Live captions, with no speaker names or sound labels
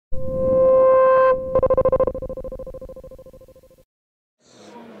Yeah,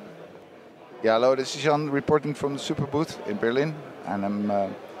 hello, this is Jan reporting from the Superbooth in Berlin, and I'm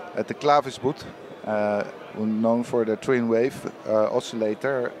at the Klavis booth, known for the twin-wave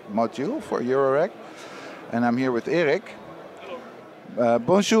oscillator module for Eurorack, and I'm here with Eric.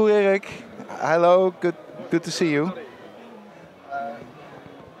 Bonjour, Eric. Hello, good to see you.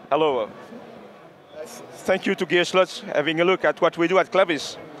 Hello. Thank you to Gearslutz having a look at what we do at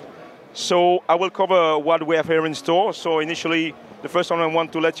Klavis. So I will cover what we have here in store. So initially, the first one I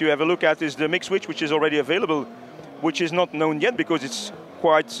want to let you have a look at is the mix switch, which is already available, which is not known yet because it's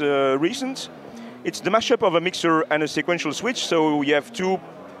quite recent. It's the mashup of a mixer and a sequential switch. So you have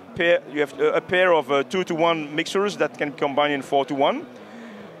a pair of 2-to-1 mixers that can combine in 4-to-1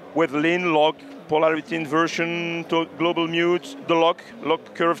 with lean, log, polarity inversion, global mute, the lock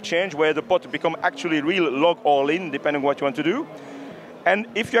curve change, where the pot become actually real log or lean, depending on what you want to do. And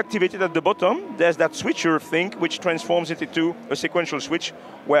if you activate it at the bottom, there's that switcher thing which transforms it into a sequential switch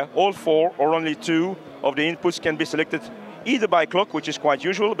where all 4 or only 2 of the inputs can be selected either by clock, which is quite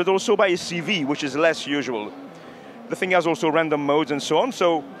usual, but also by a CV, which is less usual. The thing has also random modes and so on.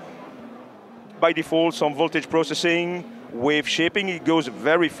 So by default, some voltage processing, wave shaping, it goes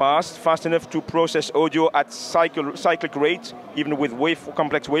very fast enough to process audio at cyclic rate, even with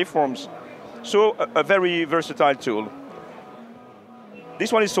complex waveforms. So a very versatile tool.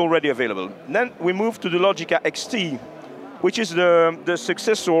 This one is already available. Then we move to the Logica XT, which is the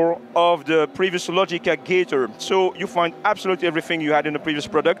successor of the previous Logica Gator. So you find absolutely everything you had in the previous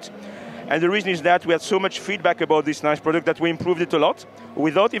product. And the reason is that we had so much feedback about this nice product that we improved it a lot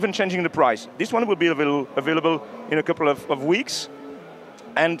without even changing the price. This one will be available in a couple of weeks.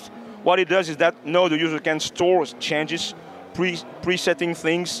 And what it does is that now the user can store changes, presetting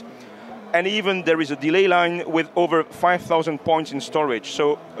things, and even there is a delay line with over 5,000 points in storage.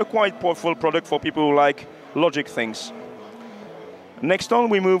 So a quite powerful product for people who like logic things. Next on,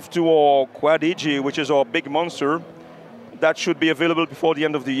 we move to our Quad EG, which is our big monster that should be available before the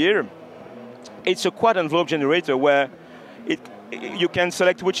end of the year. It's a quad envelope generator where you can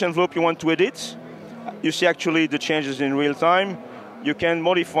select which envelope you want to edit. You see actually the changes in real time. You can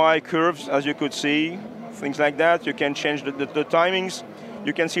modify curves, as you could see, things like that. You can change the timings.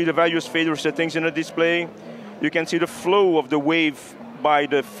 You can see the various fader settings in the display. You can see the flow of the wave by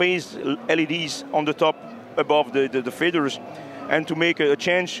the phase LEDs on the top above the faders. And to make a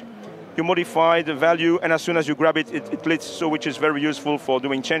change, you modify the value, and as soon as you grab it, it lights, so which is very useful for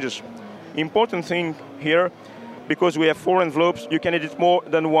doing changes. Important thing here, because we have 4 envelopes, you can edit more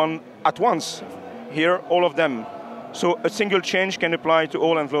than one at once. Here, all of them. So a single change can apply to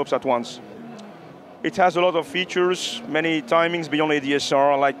all envelopes at once. It has a lot of features, many timings beyond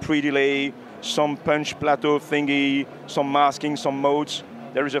ADSR, like pre-delay, some punch plateau thingy, some masking, some modes.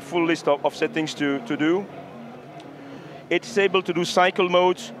 There is a full list of settings to do. It's able to do cycle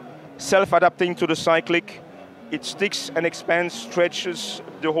modes, self-adapting to the cyclic. It sticks and expands, stretches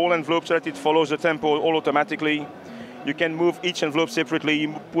the whole envelope so that it follows the tempo all automatically. You can move each envelope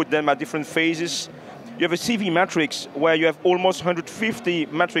separately, put them at different phases. You have a CV matrix where you have almost 150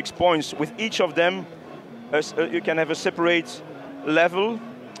 matrix points. With each of them, you can have a separate level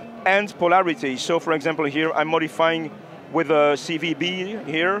and polarity. So for example here, I'm modifying with a CVB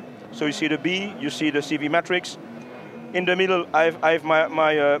here. So you see the B, you see the CV matrix. In the middle, I have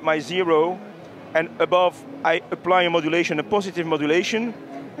my 0, and above, I apply a modulation, a positive modulation.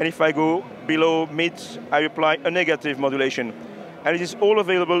 And if I go below mid, I apply a negative modulation. And it is all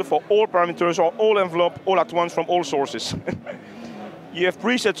available for all parameters or all envelope, all at once from all sources. You have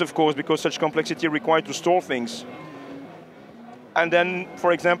presets, of course, because such complexity required to store things. And then,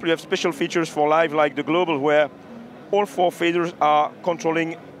 for example, you have special features for live, like the global, where all 4 faders are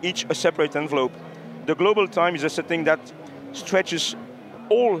controlling each a separate envelope. The global time is a setting that stretches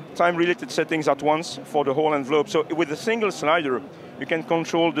all time-related settings at once for the whole envelope. So with a single slider, you can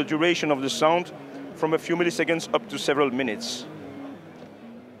control the duration of the sound from a few milliseconds up to several minutes.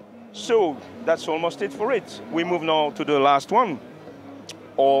 So that's almost it for it. We move now to the last one,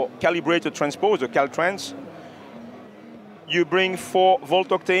 or calibrated transposer, Caltrans. You bring 4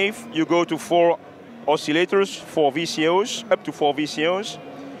 volt octave, you go to 4 oscillators, 4 VCOs, up to 4 VCOs.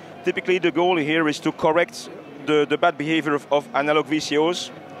 Typically the goal here is to correct the bad behavior of analog VCOs.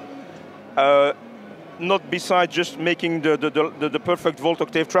 Not besides just making the perfect volt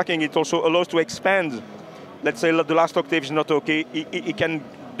octave tracking, it also allows to expand. Let's say the last octave is not okay, it can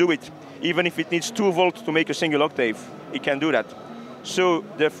do it. Even if it needs 2 volts to make a single octave, it can do that. So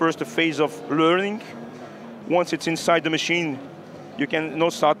there's first a phase of learning. Once it's inside the machine, you can now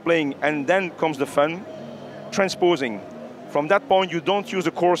start playing, and then comes the fun, transposing. From that point, you don't use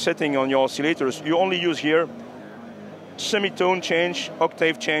the core setting on your oscillators. You only use here semitone change,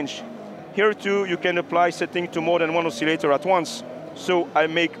 octave change. Here too, you can apply setting to more than one oscillator at once. So I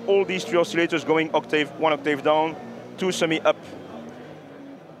make all these 3 oscillators going one octave down, 2 semi up.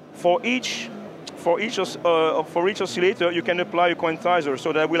 For each oscillator, you can apply a quantizer,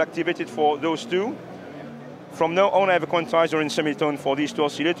 so that will activate it for those 2. From now on, I have a quantizer in semitone for these 2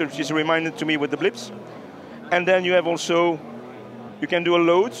 oscillators, which is reminded to me with the blips. And then you have also, you can do a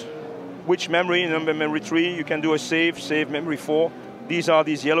load, which memory, number memory 3, you can do a save memory 4. These are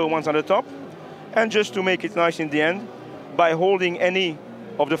these yellow ones at the top. And just to make it nice in the end, by holding any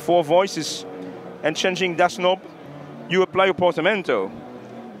of the 4 voices and changing that knob, you apply a portamento.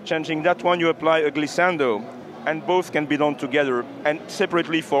 Changing that one, you apply a glissando. And both can be done together and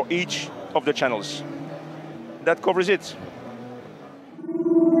separately for each of the channels. That covers it.